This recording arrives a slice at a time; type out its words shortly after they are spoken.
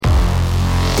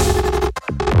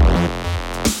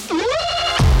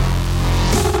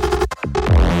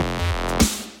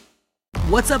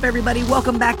What's up, everybody?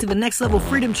 Welcome back to the Next Level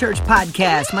Freedom Church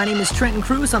podcast. My name is Trenton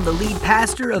Cruz. I'm the lead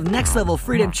pastor of Next Level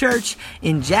Freedom Church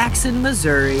in Jackson,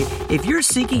 Missouri. If you're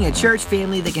seeking a church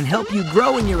family that can help you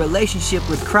grow in your relationship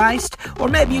with Christ, or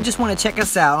maybe you just want to check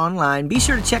us out online, be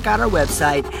sure to check out our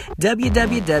website,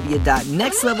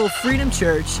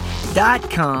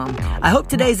 www.nextlevelfreedomchurch.com. I hope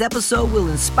today's episode will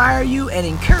inspire you and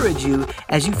encourage you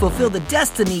as you fulfill the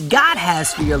destiny God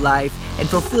has for your life and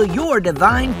fulfill your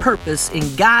divine purpose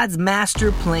in God's master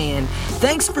plan.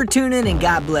 Thanks for tuning in, and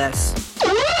God bless.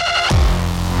 Good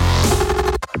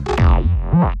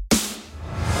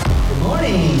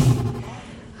morning.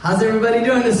 How's everybody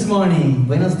doing this morning?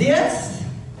 Buenos días.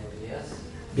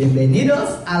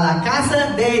 Bienvenidos a la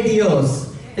casa de Dios.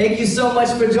 Thank you so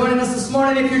much for joining us this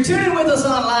morning. If you're tuning with us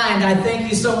online, I thank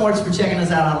you so much for checking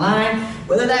us out online,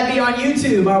 whether that be on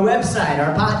YouTube, our website,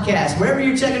 our podcast, wherever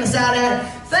you're checking us out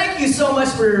at. Thank you so much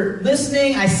for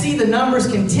listening. I see the numbers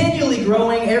continually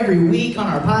growing every week on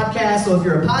our podcast. So if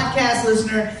you're a podcast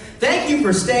listener, thank you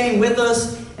for staying with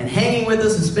us and hanging with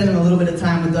us and spending a little bit of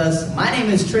time with us. My name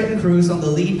is Trenton Cruz. I'm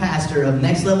the lead pastor of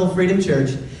Next Level Freedom Church,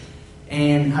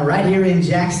 and right here in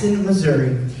Jackson,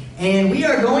 Missouri. And we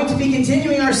are going to be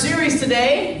continuing our series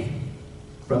today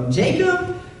from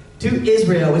Jacob to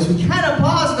Israel, which we kind of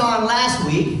paused on last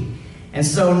week. And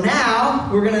so now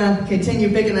we're going to continue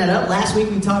picking that up. Last week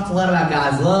we talked a lot about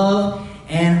God's love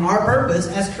and our purpose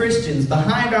as Christians,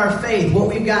 behind our faith, what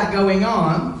we've got going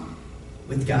on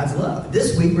with God's love.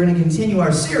 This week we're going to continue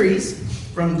our series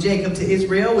from Jacob to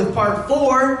Israel with part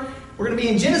 4. We're going to be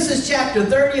in Genesis chapter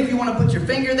 30, if you want to put your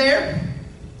finger there.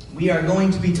 We are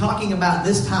going to be talking about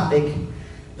this topic,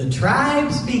 the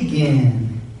tribes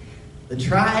begin. The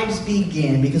tribes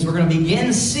begin, because we're going to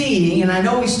begin seeing, and I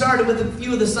know we started with a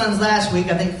few of the sons last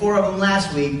week, I think 4 of them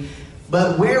last week,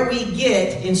 but where we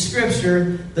get in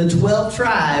Scripture the 12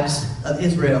 tribes of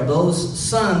Israel, those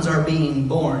sons are being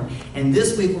born. And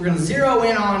this week we're going to zero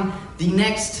in on the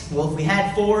next, well, if we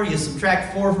had 4, you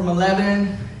subtract 4 from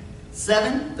 11,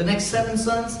 7, the next 7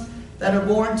 sons that are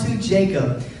born to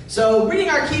Jacob. So reading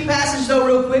our key passage though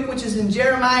real quick, which is in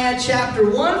Jeremiah chapter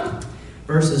 1,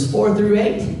 verses 4 through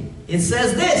 8. It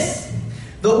says this: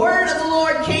 "The word of the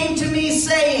Lord came to me,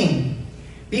 saying,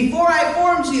 Before I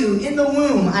formed you in the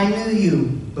womb, I knew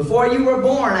you. Before you were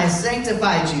born, I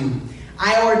sanctified you.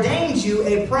 I ordained you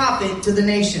a prophet to the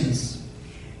nations.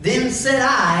 Then said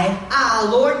I,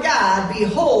 Lord God,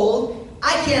 behold,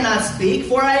 I cannot speak,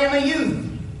 for I am a youth.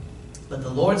 But the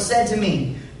Lord said to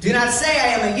me, Do not say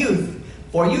I am a youth,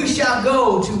 for you shall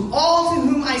go to all to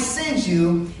whom I send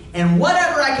you, and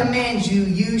whatever I command you,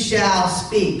 you shall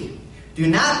speak. Do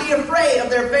not be afraid of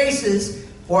their faces,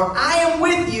 for I am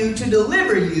with you to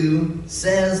deliver you,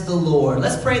 says the Lord."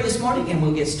 Let's pray this morning, and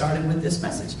we'll get started with this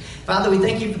message. Father, we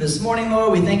thank you for this morning,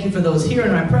 Lord. We thank you for those here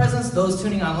in my presence, those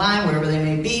tuning online, wherever they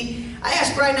may be. I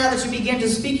ask right now that you begin to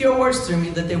speak your words through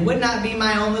me, that they would not be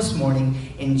my own this morning.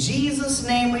 In Jesus'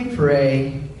 name we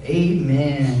pray.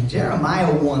 Amen.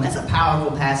 Jeremiah 1. That's a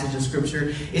powerful passage of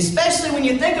Scripture, especially when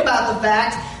you think about the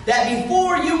fact that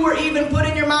before you were even put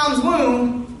in your mom's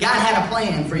womb, God had a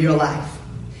plan for your life.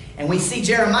 And we see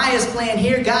Jeremiah's plan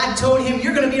here. God told him,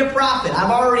 you're going to be a prophet. I've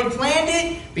already planned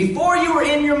it. Before you were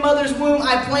in your mother's womb,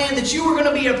 I planned that you were going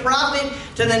to be a prophet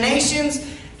to the nations.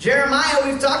 Jeremiah,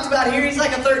 we've talked about here, he's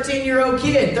like a 13-year-old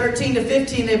kid, 13 to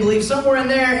 15, they believe, somewhere in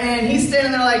there. And he's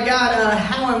standing there like, God,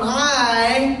 how am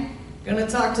I going to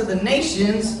talk to the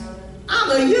nations?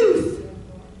 I'm a youth.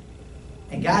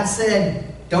 And God said,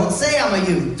 don't say I'm a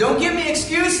youth. Don't give me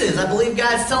excuses. I believe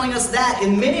God's telling us that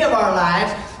in many of our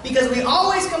lives, because we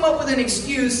always come up with an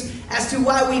excuse as to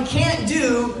why we can't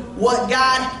do what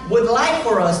God would like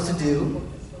for us to do.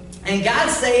 And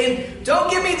God's saying, don't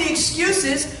give me the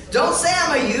excuses. Don't say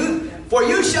I'm a youth, for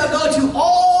you shall go to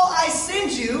all I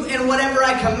send you, and whatever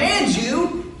I command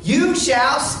you, you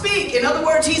shall speak. In other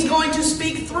words, he's going to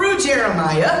speak through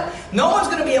Jeremiah. No one's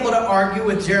going to be able to argue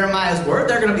with Jeremiah's word.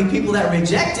 There are going to be people that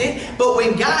reject it. But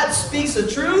when God speaks the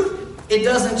truth, it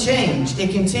doesn't change. It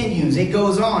continues. It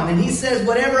goes on. And he says,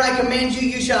 whatever I command you,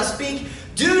 you shall speak.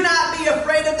 Do not be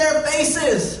afraid of their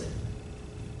faces.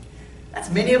 That's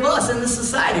many of us in this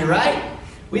society, right?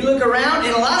 We look around,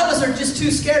 and a lot of us are just too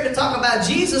scared to talk about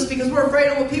Jesus because we're afraid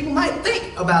of what people might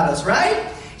think about us, right?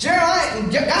 Jeremiah,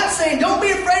 God's saying, don't be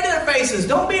afraid of their faces.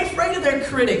 Don't be afraid of their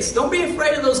critics. Don't be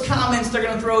afraid of those comments they're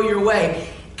going to throw your way.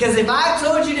 Because if I've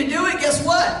told you to do it, guess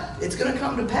what? It's going to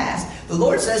come to pass. The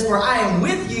Lord says, for I am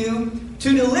with you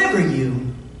to deliver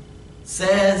you,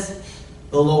 says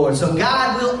the Lord. So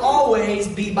God will always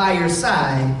be by your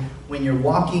side when you're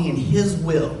walking in His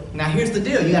will. Now here's the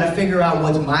deal. You got to figure out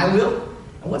what's my will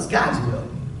and what's God's will.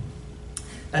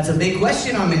 That's a big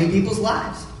question on many people's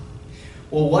lives.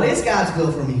 Well, what is God's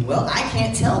will for me? Well, I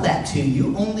can't tell that to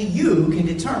you. Only you can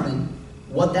determine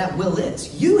what that will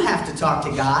is. You have to talk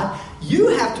to God. You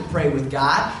have to pray with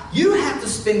God. You have to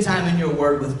spend time in your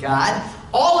word with God.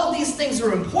 All of these things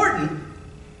are important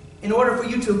in order for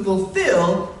you to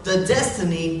fulfill the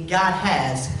destiny God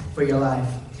has for your life.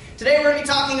 Today we're going to be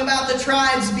talking about the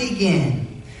tribes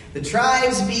begin. The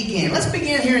tribes begin. Let's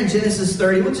begin here in Genesis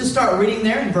 30. We'll just start reading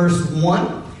there in verse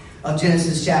 1 of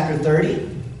Genesis chapter 30.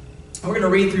 We're going to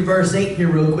read through verse 8 here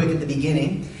real quick at the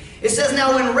beginning. It says,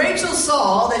 "Now when Rachel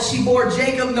saw that she bore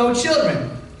Jacob no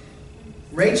children,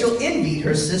 Rachel envied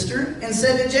her sister and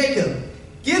said to Jacob,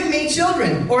 'Give me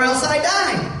children, or else I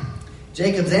die.'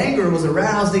 Jacob's anger was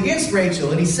aroused against Rachel,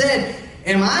 and he said,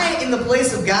 'Am I in the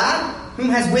place of God, whom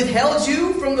has withheld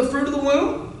you from the fruit of the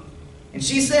womb?' And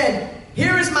she said,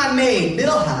 'Here is my maid,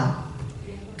 Bilhah.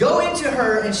 Go into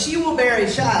her, and she will bear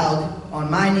a child on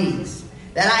my knees,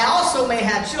 that I also may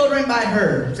have children by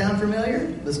her.'" Sound familiar?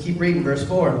 Let's keep reading verse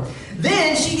 4.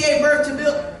 "Then she gave birth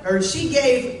to she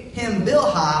gave him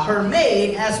Bilhah, her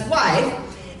maid, as wife,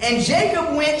 and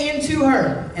Jacob went into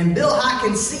her, and Bilhah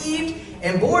conceived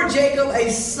and bore Jacob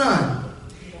a son.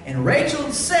 And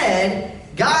Rachel said,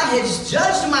 'God has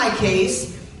judged my case,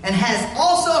 and has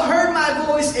also heard my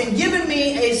voice and given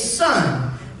me a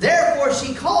son.' Therefore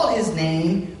she called his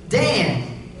name Dan.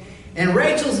 And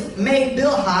Rachel's maid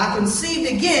Bilhah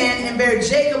conceived again and bare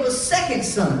Jacob a second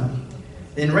son.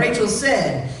 Then Rachel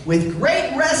said, 'With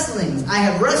great wrestlings I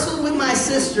have wrestled with my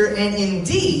sister, and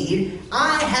indeed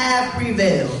I have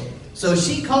prevailed.' So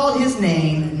she called his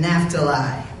name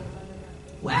Naphtali."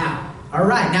 Wow. All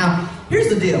right. Now, here's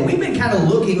the deal. We've been kind of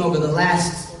looking over the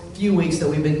last few weeks that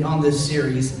we've been on this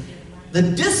series, the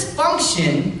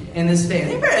dysfunction in this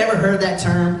family. Anybody ever heard that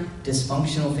term?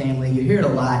 Dysfunctional family. You hear it a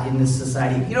lot in this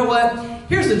society. You know what?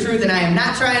 Here's the truth, and I am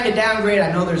not trying to downgrade.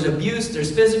 I know there's abuse, there's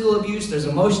physical abuse, there's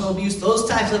emotional abuse. Those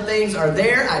types of things are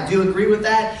there. I do agree with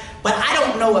that. But I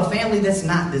don't know a family that's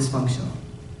not dysfunctional.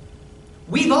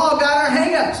 We've all got our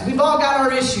hang-ups. We've all got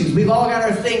our issues. We've all got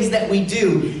our things that we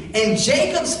do. And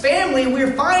Jacob's family,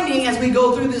 we're finding as we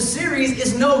go through this series,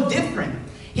 is no different.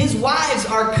 His wives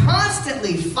are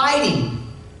constantly fighting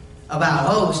about,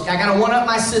 "Oh, I got to one-up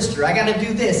my sister. I got to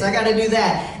do this. I got to do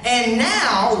that." And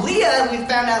now, Leah, we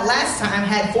found out last time,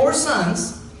 had 4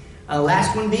 sons.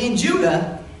 Last one being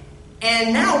Judah.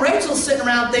 And now Rachel's sitting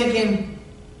around thinking,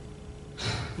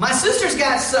 "My sister's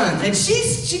got sons." And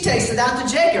she takes it out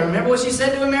to Jacob. Remember what she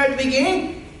said to him there at the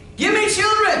beginning? "Give me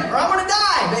children, or I'm going to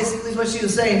die," basically is what she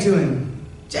was saying to him.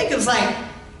 Jacob's like,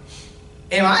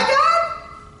 "Am I God?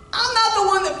 I'm not the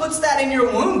one that puts that in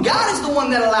your womb. God is the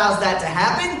one that allows that to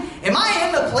happen. Am I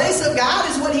in the place of God?"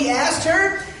 is what he asked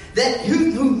her. "That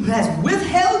who has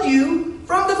withheld you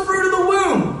from the fruit of the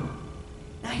womb."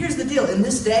 Now here's the deal. In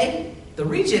this day, the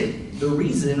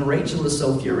reason Rachel is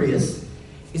so furious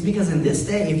is because in this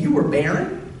day, if you were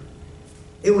barren,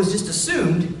 it was just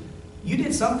assumed you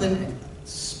did something,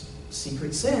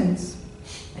 secret sins,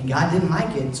 and God didn't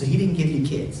like it, so he didn't give you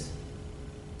kids.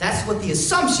 That's what the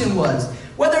assumption was.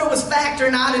 Whether it was fact or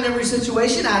not in every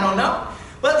situation, I don't know.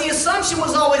 But the assumption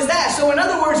was always that. So in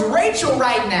other words, Rachel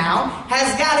right now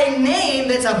has got a name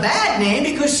that's a bad name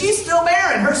because she's still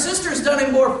barren. Her sister's done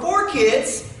and bore 4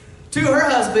 kids to her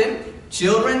husband.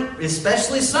 Children,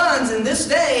 especially sons in this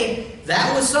day,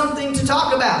 that was something to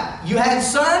talk about. You had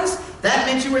sons, that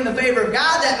meant you were in the favor of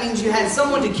God. That means you had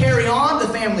someone to carry on the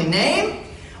family name.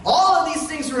 All of these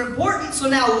things are important. So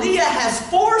now Leah has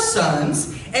 4 sons,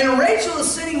 and Rachel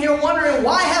is sitting here wondering,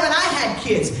 why haven't I had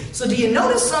kids? So do you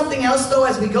notice something else, though,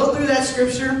 as we go through that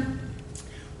scripture?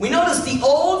 We notice the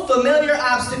old familiar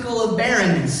obstacle of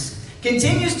barrenness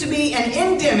continues to be an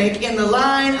endemic in the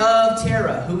line of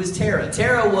Terah. Who is Terah?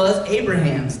 Terah was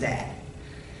Abraham's dad.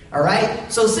 All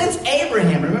right? So since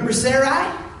Abraham, remember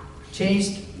Sarai?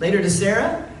 Changed later to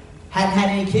Sarah? Hadn't had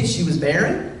any kids. She was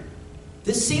barren.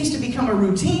 This seems to become a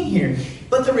routine here.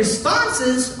 But the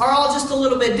responses are all just a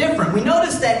little bit different. We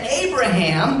notice that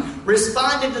Abraham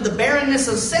responded to the barrenness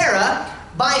of Sarah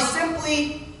by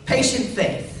simply patient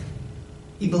faith.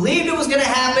 He believed it was going to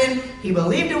happen. He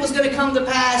believed it was going to come to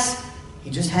pass. He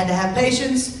just had to have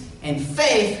patience and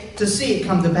faith to see it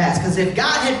come to pass. Because if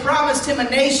God had promised him a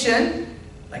nation,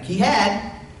 like he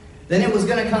had, then it was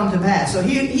going to come to pass. So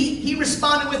he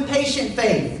responded with patient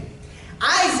faith.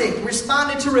 Isaac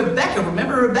responded to Rebekah.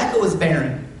 Remember, Rebekah was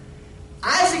barren.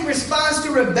 Isaac responds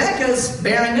to Rebekah's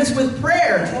barrenness with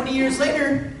prayer. 20 years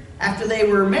later, after they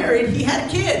were married, he had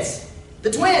kids.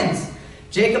 The twins,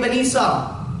 Jacob and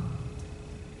Esau.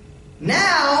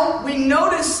 Now, now we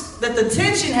notice that the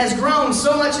tension has grown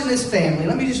so much in this family.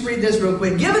 Let me just read this real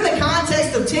quick. Given the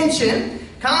context of tension,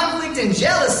 conflict, and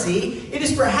jealousy, it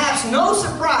is perhaps no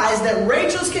surprise that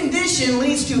Rachel's condition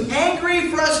leads to angry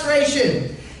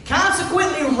frustration.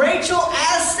 Consequently, Rachel,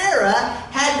 as Sarah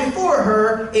had before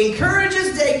her,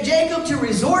 encourages Jacob to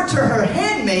resort to her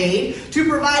handmaid to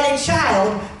provide a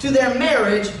child to their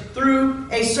marriage through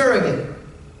a surrogate.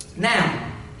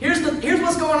 Now, here's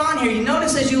what's going on here. You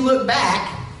notice as you look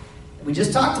back, we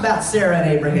just talked about Sarah and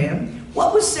Abraham.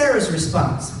 What was Sarah's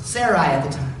response, Sarai at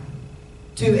the time,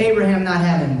 to Abraham not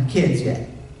having kids yet?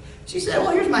 She said,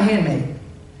 well, here's my handmaid.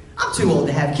 I'm too old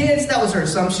to have kids. That was her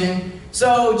assumption.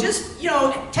 So just,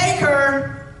 take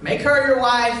her, make her your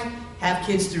wife, have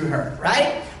kids through her,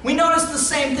 right? We notice the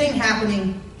same thing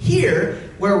happening here,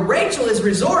 where Rachel is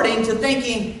resorting to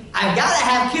thinking, I've got to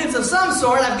have kids of some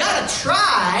sort. I've got to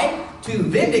try to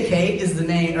vindicate is the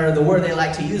name, or the word they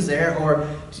like to use there, or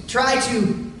to try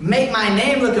to make my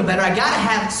name look better. I got to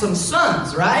have some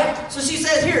sons, right? So she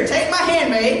says, here, take my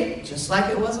handmaid, just like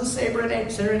it was with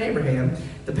Sarah and Abraham.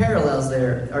 The parallels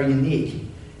there are unique.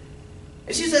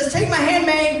 And she says, take my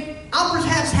handmaid, I'll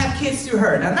perhaps have kids through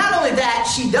her. Now, not only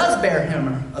that, she does bear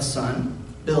him a son,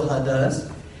 Bilhah does,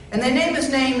 and they name his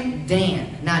name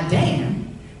Dan. Now,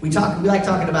 Dan, we like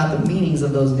talking about the meanings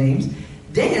of those names.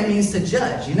 Dan means to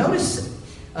judge. You notice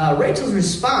Rachel's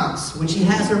response when she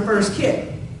has her first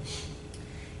kid.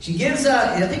 She gives,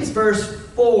 I think it's verse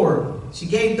 4. She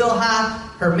gave Bilhah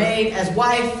her maid as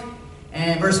wife.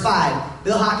 And verse 5,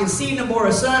 Bilhah conceived and bore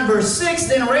a son. Verse 6,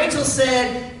 then Rachel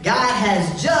said, God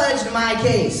has judged my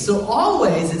case. So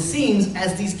always, it seems,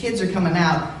 as these kids are coming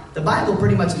out, the Bible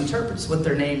pretty much interprets what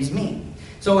their names mean.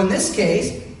 So in this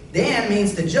case, Dan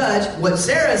means to judge. What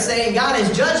Sarah is saying, God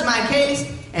has judged my case,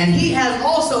 and he has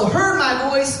also heard my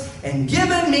voice and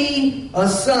given me a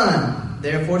son.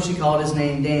 Therefore, she called his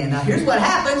name Dan. Now, here's what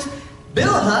happens.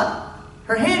 Bilhah,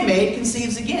 her handmaid,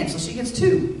 conceives again. So she gets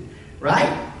two,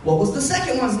 right? What was the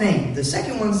second one's name? The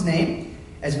second one's name,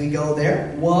 as we go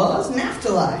there, was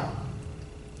Naphtali.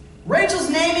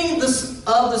 Rachel's naming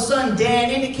of the son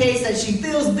Dan indicates that she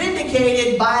feels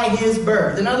vindicated by his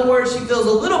birth. In other words, she feels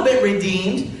a little bit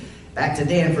redeemed. Back to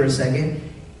Dan for a second.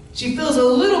 She feels a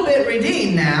little bit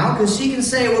redeemed now because she can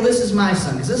say, well, this is my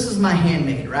son, because this is my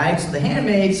handmaid, right? So the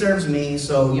handmaid serves me,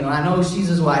 so, I know she's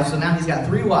his wife, so now he's got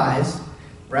 3 wives,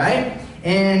 right?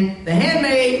 And the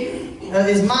handmaid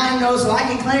is mine, though, so I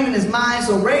can claim it as mine.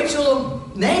 So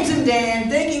Rachel names him Dan,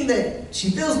 thinking that she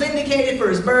feels vindicated for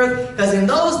his birth, because in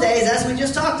those days, as we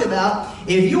just talked about,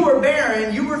 if you were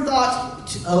barren, you were thought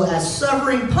as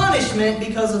suffering punishment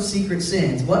because of secret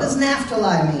sins. What does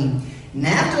Naphtali mean?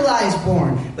 Naphtali is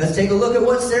born. Let's take a look at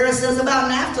what Sarah says about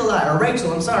Naphtali, or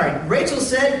Rachel, I'm sorry. Rachel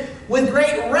said, with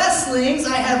great wrestlings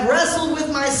I have wrestled with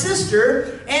my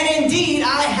sister, and indeed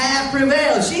I have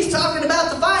prevailed. She's talking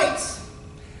about the fights.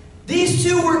 These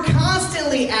two were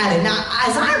constantly at it. Now,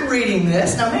 as I'm reading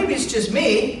this, now maybe it's just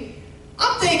me,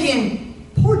 I'm thinking,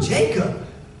 poor Jacob.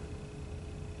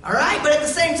 All right? But at the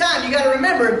same time, you got to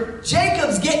remember,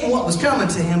 Jacob's getting what was coming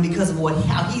to him because of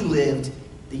how he lived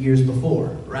the years before,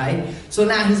 right? So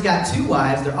now he's got 2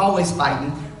 wives. They're always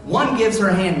fighting. One gives her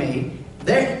handmaid.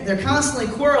 They're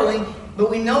constantly quarreling, but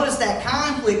we notice that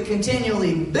conflict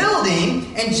continually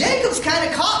building, and Jacob's kind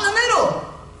of caught in the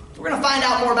middle. We're going to find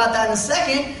out more about that in a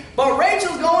second. But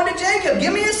Rachel's going to Jacob.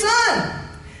 Give me a son.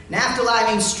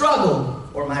 Naphtali means struggle,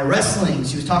 or my wrestling.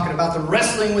 She was talking about the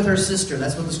wrestling with her sister.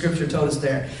 That's what the scripture told us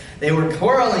there. They were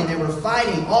quarreling. They were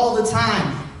fighting all the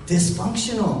time.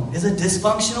 Dysfunctional. Is a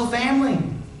dysfunctional family.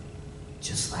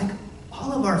 Just like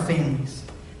all of our families.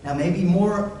 Now, maybe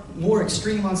more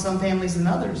extreme on some families than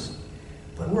others.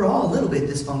 But we're all a little bit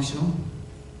dysfunctional.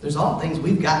 There's all things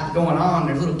we've got going on.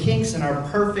 There's little kinks in our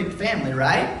perfect family,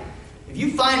 right? If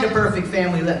you find a perfect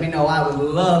family, let me know. I would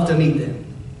love to meet them.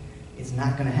 It's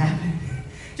not going to happen.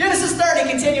 Genesis 30,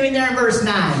 continuing there in verse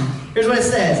 9. Here's what it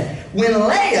says. When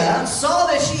Leah saw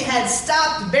that she had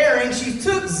stopped bearing, she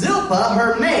took Zilpah,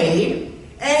 her maid,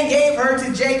 and gave her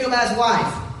to Jacob as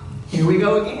wife. Here we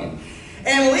go again.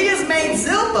 And Leah's maid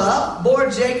Zilpah bore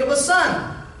Jacob a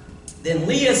son. Then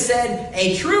Leah said,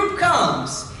 a troop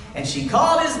comes. And she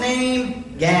called his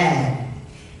name Gad.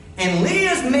 And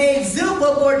Leah's maid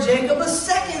Zilpah bore Jacob a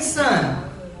second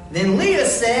son. Then Leah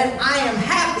said, I am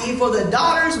happy, for the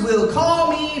daughters will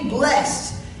call me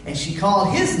blessed. And she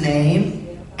called his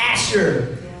name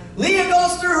Asher. Leah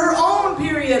goes through her own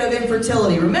period of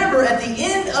infertility. Remember, at the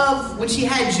end of when she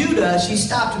had Judah, she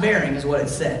stopped bearing, is what it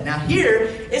said. Now here,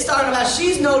 it's talking about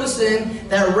she's noticing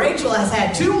that Rachel has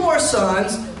had 2 more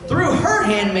sons through her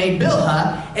handmaid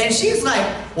Bilhah, and she's like,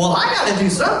 well, I got to do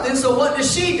something, so what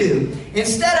does she do?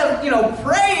 Instead of,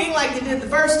 praying like they did the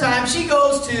first time, she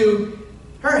goes to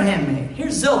her handmaid.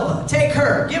 Here's Zilpah. Take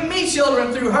her. Give me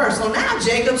children through her. So now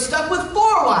Jacob's stuck with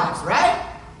 4 wives, right?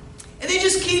 And they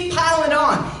just keep piling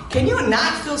on. Can you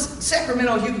not feel,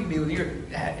 Sacramento, you can be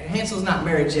with Hansel's not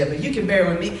married yet, but you can bear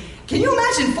with me. Can you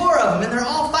imagine 4 of them, and they're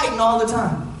all fighting all the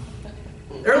time?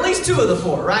 Or at least 2 of the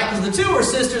 4, right? Because the 2 were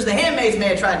sisters. The handmaids may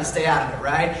have tried to stay out of it,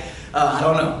 right? I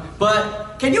don't know.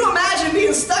 But can you imagine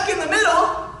being stuck in the middle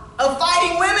of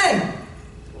fighting women?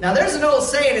 Now, there's an old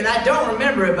saying, and I don't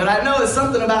remember it, but I know it's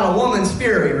something about a woman's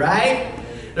fury, right?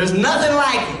 There's nothing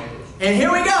like it. And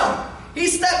here we go.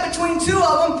 He's stuck between 2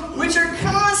 of them, which are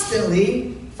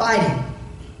constantly fighting.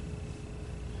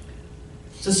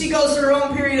 So she goes through her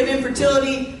own period of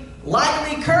infertility,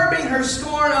 likely curbing her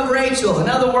scorn of Rachel. In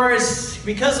other words,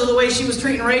 because of the way she was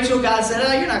treating Rachel, God said,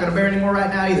 you're not going to bear any more right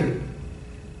now either.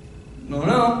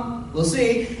 No, we'll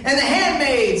see. And the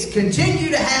handmaids continue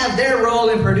to have their role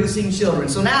in producing children.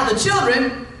 So now the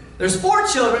children, there's 4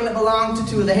 children that belong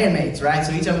to 2 of the handmaids, right?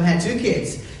 So each of them had 2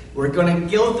 kids. We're going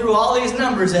to go through all these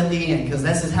numbers at the end, because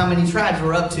this is how many tribes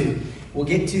we're up to. We'll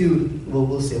get to,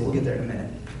 we'll see, we'll get there in a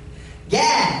minute.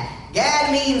 Gad.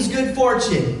 Gad means good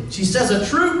fortune. She says a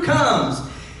troop comes.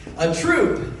 A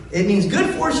troop. It means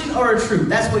good fortune or a troop.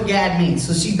 That's what Gad means.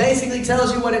 So she basically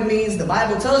tells you what it means. The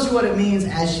Bible tells you what it means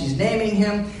as she's naming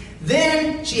him.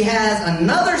 Then she has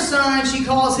another son. She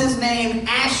calls his name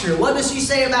Asher. What does she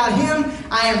say about him?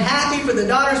 I am happy, for the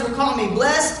daughters will call me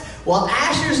blessed. Well,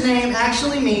 Asher's name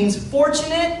actually means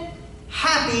fortunate,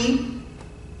 happy,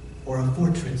 or a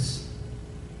fortress.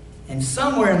 And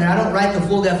somewhere in there, I don't write the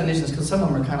full definitions because some of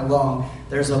them are kind of long,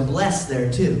 there's a blessed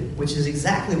there too, which is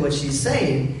exactly what she's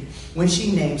saying when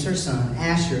she names her son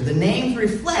Asher. The names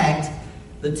reflect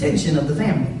the tension of the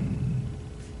family.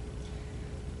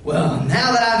 Well,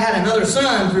 now that I've had another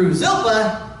son through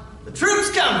Zilpah, the troop's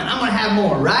coming. I'm going to have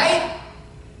more, right?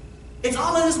 It's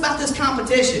all of this about this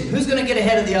competition. Who's going to get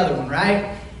ahead of the other one,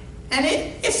 right? And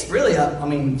it's really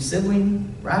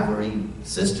sibling rivalry,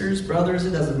 sisters, brothers,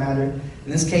 it doesn't matter.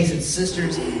 In this case, it's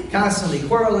sisters constantly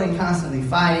quarreling, constantly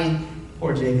fighting.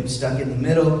 Poor Jacob's stuck in the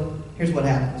middle. Here's what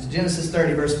happens. Genesis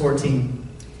 30, verse 14.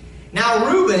 Now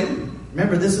Reuben,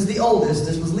 remember this is the oldest,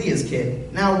 this was Leah's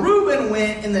kid. Now Reuben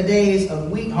went in the days of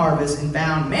wheat harvest and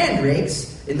found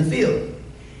mandrakes in the field,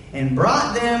 and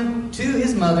brought them to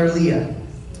his mother Leah.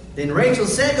 Then Rachel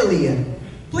said to Leah,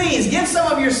 please give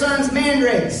some of your son's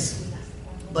mandrakes.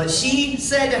 But she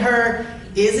said to her,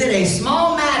 is it a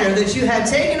small matter that you have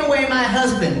taken away my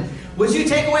husband? Would you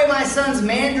take away my son's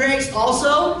mandrakes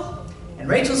also? And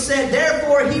Rachel said,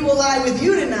 therefore he will lie with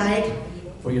you tonight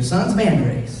for your son's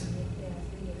mandrakes.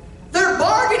 They're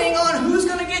bargaining on who's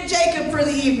going to get Jacob for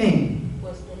the evening.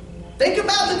 Think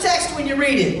about the text when you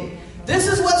read it. This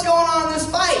is what's going on in this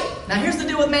fight. Now here's the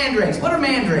deal with mandrakes. What are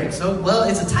mandrakes? Well,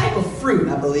 it's a type of fruit,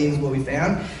 I believe is what we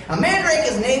found. A mandrake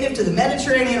is native to the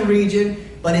Mediterranean region,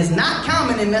 but is not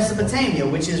common in Mesopotamia,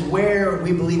 which is where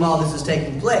we believe all this is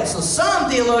taking place. So some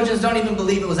theologians don't even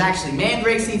believe it was actually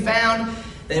mandrakes he found,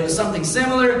 that it was something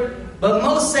similar. But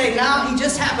most say, no, he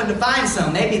just happened to find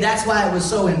some. Maybe that's why it was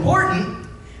so important.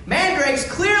 Mandrakes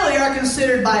clearly are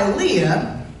considered by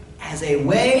Leah as a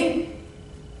way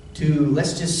to,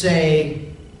 let's just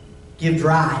say, give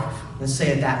drive. Let's say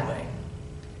it that way.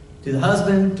 To the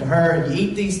husband, to her, you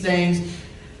eat these things.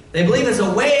 They believe it's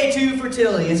a way to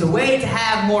fertility. It's a way to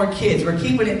have more kids. We're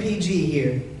keeping it PG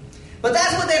here. But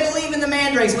that's what they believe in the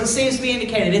mandrakes, what seems to be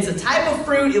indicated. It's a type of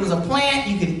fruit. It was a plant.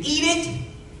 You could eat it.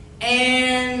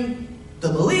 And the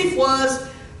belief was,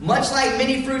 much like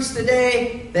many fruits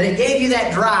today, that it gave you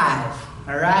that drive.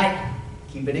 All right?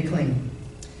 Keeping it clean.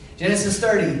 Genesis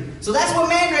 30. So that's what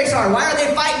mandrakes are. Why are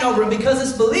they fighting over them? Because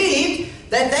it's believed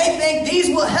that they think these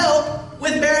will help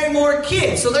with bearing more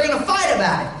kids. So they're going to fight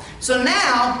about it. So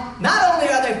now, not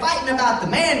only are they fighting about the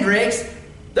mandrakes,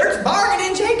 they're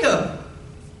bargaining Jacob.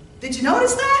 Did you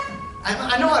notice that?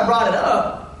 I know I brought it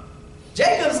up.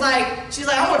 Jacob's like, she's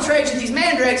like, I'm going to trade you these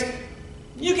mandrakes.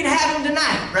 You can have them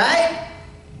tonight, right?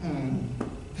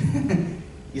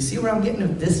 You see where I'm getting a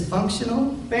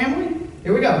dysfunctional family?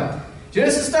 Here we go.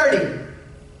 Genesis 30,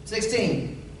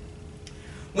 16.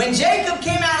 When Jacob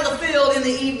came out of the field in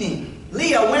the evening,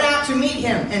 Leah went out to meet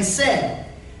him and said,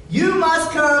 you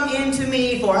must come in to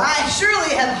me, for I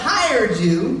surely have hired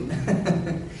you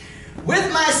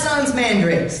with my son's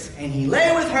mandrakes. And he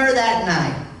lay with her that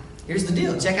night. Here's the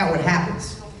deal. Check out what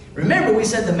happens. Remember, we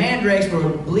said the mandrakes were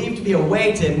believed to be a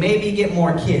way to maybe get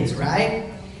more kids, right?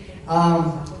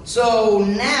 So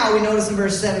now we notice in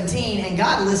verse 17, and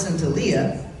God listened to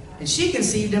Leah, and she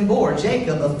conceived and bore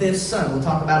Jacob a fifth son. We'll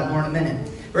talk about it more in a minute.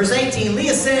 Verse 18,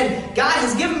 Leah said, God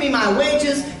has given me my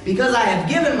wages because I have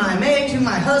given my maid to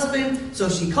my husband. So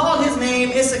she called his name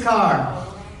Issachar.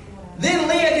 Then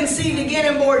Leah conceived again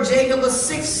and bore Jacob a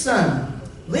sixth son.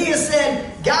 Leah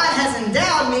said, God has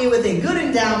endowed me with a good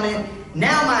endowment.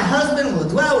 Now my husband will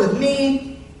dwell with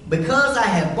me because I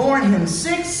have borne him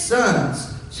 6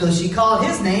 sons. So she called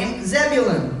his name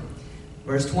Zebulun.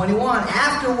 Verse 21,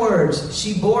 afterwards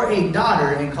she bore a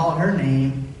daughter and called her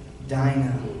name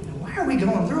Dinah. Why are we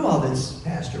going through all this,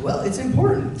 Pastor? Well, it's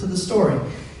important to the story.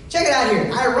 Check it out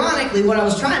here. Ironically, what I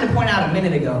was trying to point out a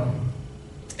minute ago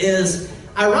is,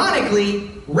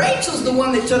 ironically, Rachel's the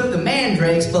one that took the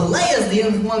mandrakes, but Leah's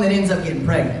the one that ends up getting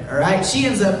pregnant, all right? She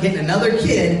ends up getting another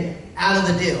kid out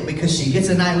of the deal because she gets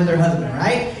a night with her husband,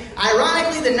 right?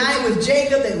 Ironically, the night with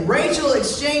Jacob that Rachel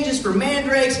exchanges for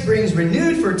mandrakes brings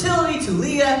renewed fertility to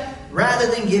Leah rather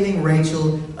than giving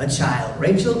Rachel a child.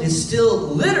 Rachel is still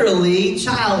literally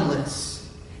childless.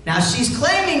 Now, she's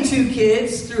claiming 2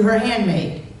 kids through her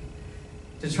handmaid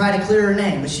to try to clear her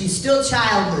name, but she's still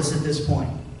childless at this point.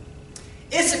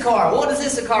 Issachar, what does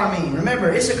Issachar mean?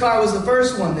 Remember, Issachar was the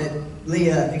first one that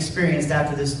Leah experienced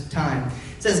after this time.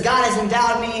 It says, God has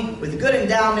endowed me with a good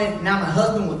endowment. Now my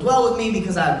husband will dwell with me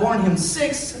because I have borne him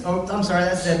 6. Oh, I'm sorry,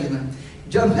 that's Zebulun.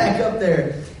 Jump back up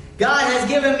there. God has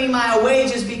given me my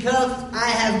wages because I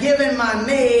have given my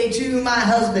maid to my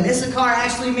husband. Issachar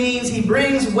actually means he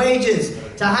brings wages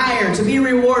to hire, to be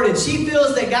rewarded. She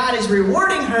feels that God is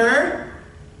rewarding her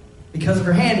because of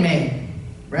her handmaid,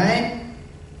 right?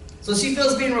 So she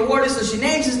feels being rewarded, so she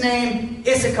names his name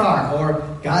Issachar,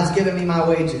 or God's given me my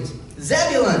wages.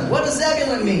 Zebulun, what does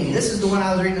Zebulun mean? This is the one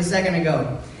I was reading a second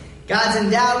ago. God's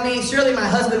endowed me, surely my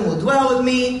husband will dwell with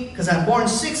me, because I've borne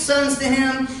 6 sons to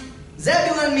him.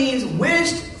 Zebulun means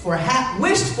wished for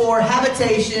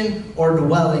habitation or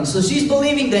dwelling. So she's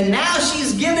believing that now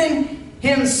she's given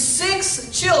him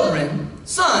 6 children,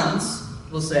 sons,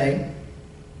 we'll say,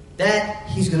 that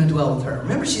he's going to dwell with her.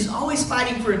 Remember, she's always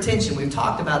fighting for attention. We've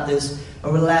talked about this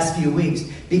over the last few weeks.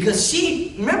 Because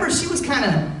she was kind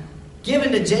of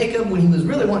given to Jacob when he was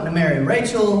really wanting to marry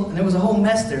Rachel, and there was a whole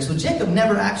mess there. So Jacob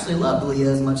never actually loved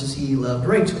Leah as much as he loved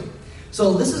Rachel.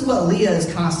 So this is what Leah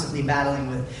is constantly battling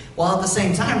with. While at the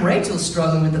same time, Rachel's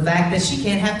struggling with the fact that she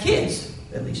can't have kids,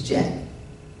 at least yet.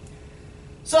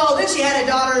 So then she had a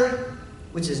daughter,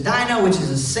 which is Dinah, which is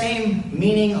the same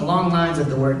meaning along the lines of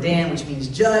the word Dan, which means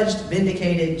judged,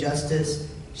 vindicated,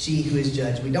 justice, she who is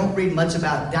judged. We don't read much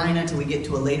about Dinah until we get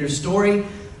to a later story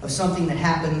of something that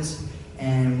happens,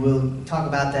 and we'll talk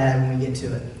about that when we get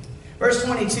to it. Verse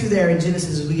 22 there in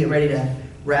Genesis, as we get ready to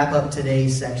wrap up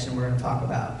today's section we're going to talk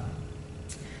about.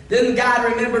 Then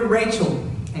God remembered Rachel,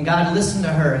 and God listened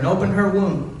to her and opened her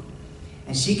womb.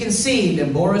 And she conceived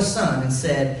and bore a son and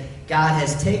said, God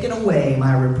has taken away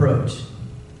my reproach.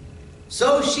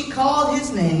 So she called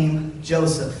his name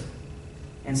Joseph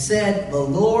and said, the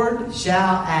Lord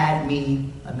shall add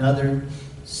me another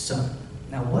son.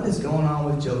 Now, what is going on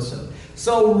with Joseph?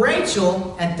 So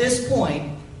Rachel, at this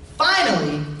point,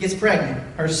 finally gets pregnant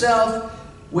herself,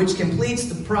 which completes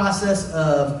the process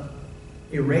of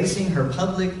erasing her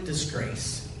public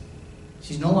disgrace.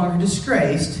 She's no longer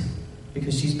disgraced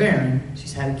because she's barren.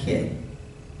 She's had a kid.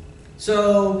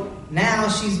 So now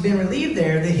she's been relieved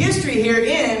there. The history here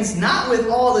ends not with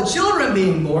all the children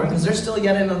being born, because there's still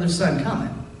yet another son coming.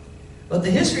 But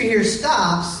the history here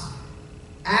stops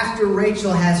after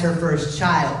Rachel has her first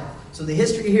child. So the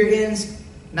history here ends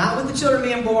not with the children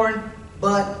being born,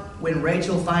 but when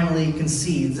Rachel finally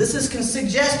conceives. This is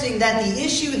suggesting that the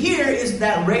issue here is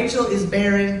that Rachel is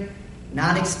barren,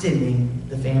 not extending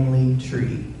the family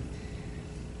tree.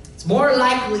 It's more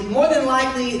than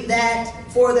likely that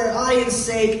for their audience's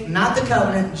sake, not the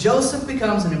covenant, Joseph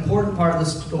becomes an important part of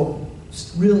the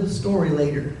real story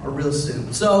later, or real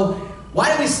soon. So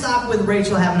why do we stop with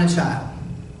Rachel having a child?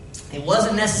 It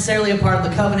wasn't necessarily a part of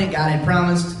the covenant God had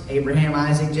promised Abraham,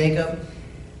 Isaac, Jacob,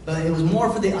 but it was more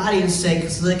for the audience's sake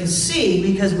so they could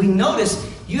see, because we noticed,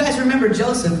 you guys remember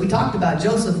Joseph, we talked about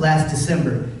Joseph last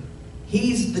December.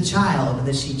 He's the child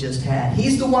that she just had.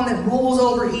 He's the one that rules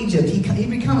over Egypt. He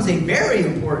becomes a very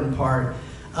important part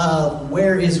of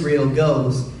where Israel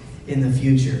goes in the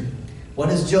future. What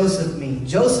does Joseph mean?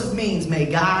 Joseph means, may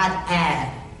God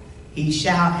add. He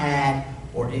shall add,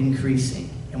 or increasing.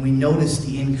 And we notice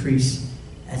the increase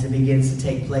as it begins to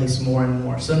take place more and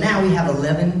more. So now we have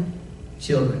 11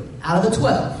 children out of the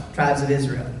 12 tribes of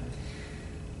Israel.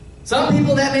 Some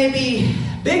people, that may be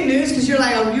big news, because you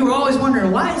were always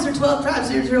wondering, why is there 12 tribes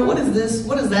of Israel? What is this?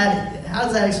 What is that? How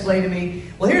does that explain to me?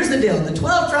 Well, here's the deal. The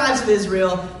 12 tribes of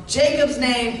Israel, Jacob's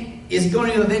name is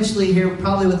going to eventually here,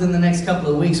 probably within the next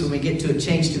couple of weeks when we get to a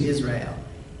change to Israel.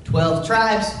 12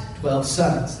 tribes, 12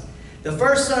 sons. The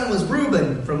first son was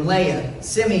Reuben from Leah,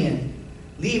 Simeon,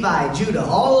 Levi, Judah.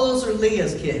 All those are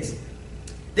Leah's kids.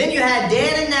 Then you had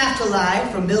Dan and Naphtali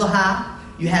from Bilhah.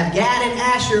 You have Gad and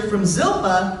Asher from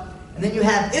Zilpah. And then you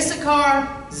have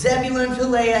Issachar, Zebulun,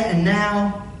 Philea, and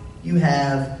now you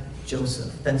have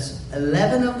Joseph. That's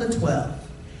 11 of the 12.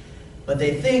 But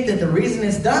they think that the reason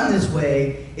it's done this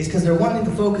way is because they're wanting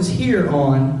to focus here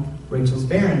on Rachel's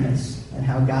barrenness and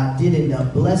how God did end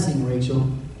up blessing Rachel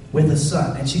with a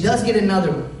son. And she does get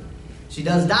another one. She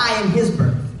does die in his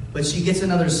birth, but she gets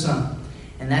another son.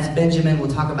 And that's Benjamin.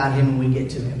 We'll talk about him when we get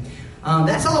to him.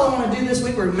 That's all I want to do this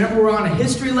week. Remember, we're on a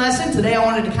history lesson. Today I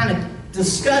wanted to kind of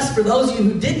discuss, for those of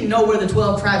you who didn't know where the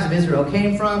 12 tribes of Israel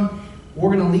came from,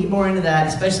 we're going to lead more into that,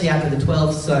 especially after the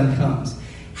 12th son comes.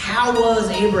 How was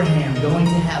Abraham going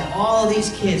to have all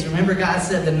these kids? Remember, God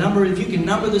said the number, if you can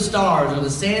number the stars or the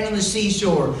sand on the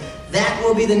seashore, that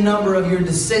will be the number of your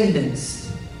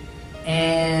descendants.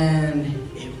 And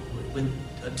with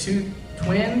two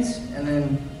twins and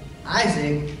then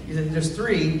Isaac, there's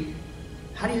 3.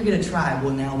 How do you get a tribe?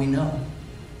 Well, now we know.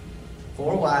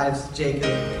 4 wives,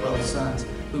 Jacob, 12 sons,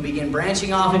 who begin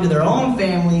branching off into their own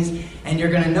families, and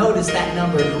you're going to notice that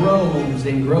number grows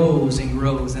and grows and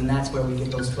grows, and that's where we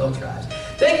get those 12 tribes.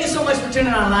 Thank you so much for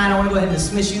tuning online. I want to go ahead and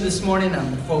dismiss you this morning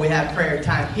before we have prayer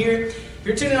time here. If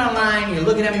you're tuning online, you're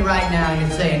looking at me right now, and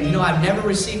you're saying, I've never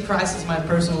received Christ as my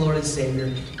personal Lord and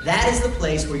Savior. That is the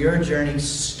place where your journey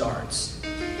starts.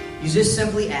 You just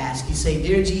simply ask. You say,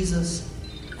 Dear Jesus,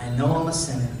 I know I'm a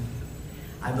sinner.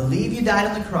 I believe you died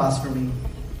on the cross for me.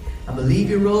 I believe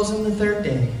you rose on the 3rd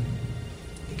day,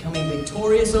 becoming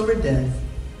victorious over death,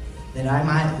 that I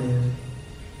might live.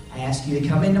 I ask you to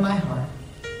come into my heart,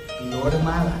 be Lord of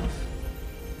my life.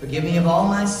 Forgive me of all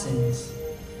my sins.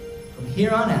 From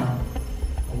here on out,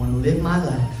 I want to live my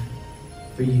life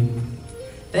for you.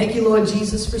 Thank you, Lord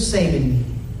Jesus, for saving me.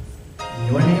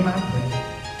 In your name I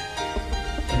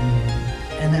pray.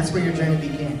 Amen. And that's where your journey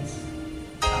begins.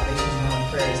 Salvation is not a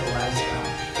prayer, it's a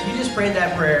lifestyle. If you just prayed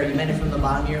that prayer, you meant it from the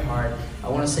bottom of your heart, I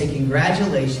want to say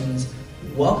congratulations.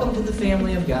 Welcome to the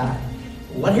family of God.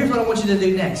 Here's what I want you to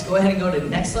do next. Go ahead and go to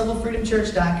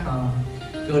nextlevelfreedomchurch.com.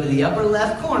 Go to the upper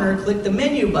left corner, click the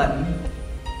menu button.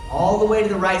 All the way to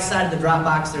the right side of the drop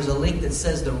box, there's a link that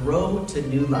says The Road to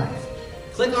New Life.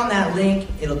 Click on that link.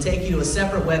 It'll take you to a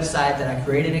separate website that I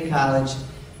created in college,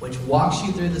 which walks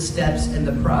you through the steps in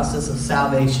the process of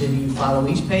salvation. You follow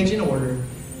each page in order.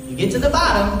 You get to the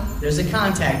bottom, there's a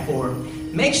contact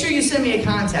form. Make sure you send me a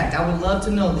contact. I would love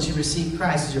to know that you received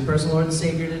Christ as your personal Lord and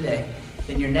Savior today.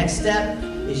 Then your next step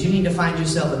is you need to find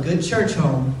yourself a good church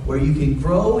home where you can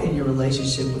grow in your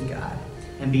relationship with God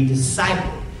and be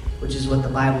discipled, which is what the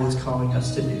Bible is calling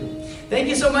us to do. Thank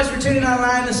you so much for tuning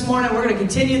online this morning. We're going to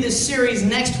continue this series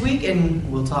next week,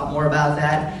 and we'll talk more about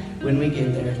that when we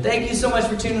get there. Thank you so much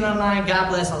for tuning online. God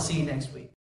bless. I'll see you next week.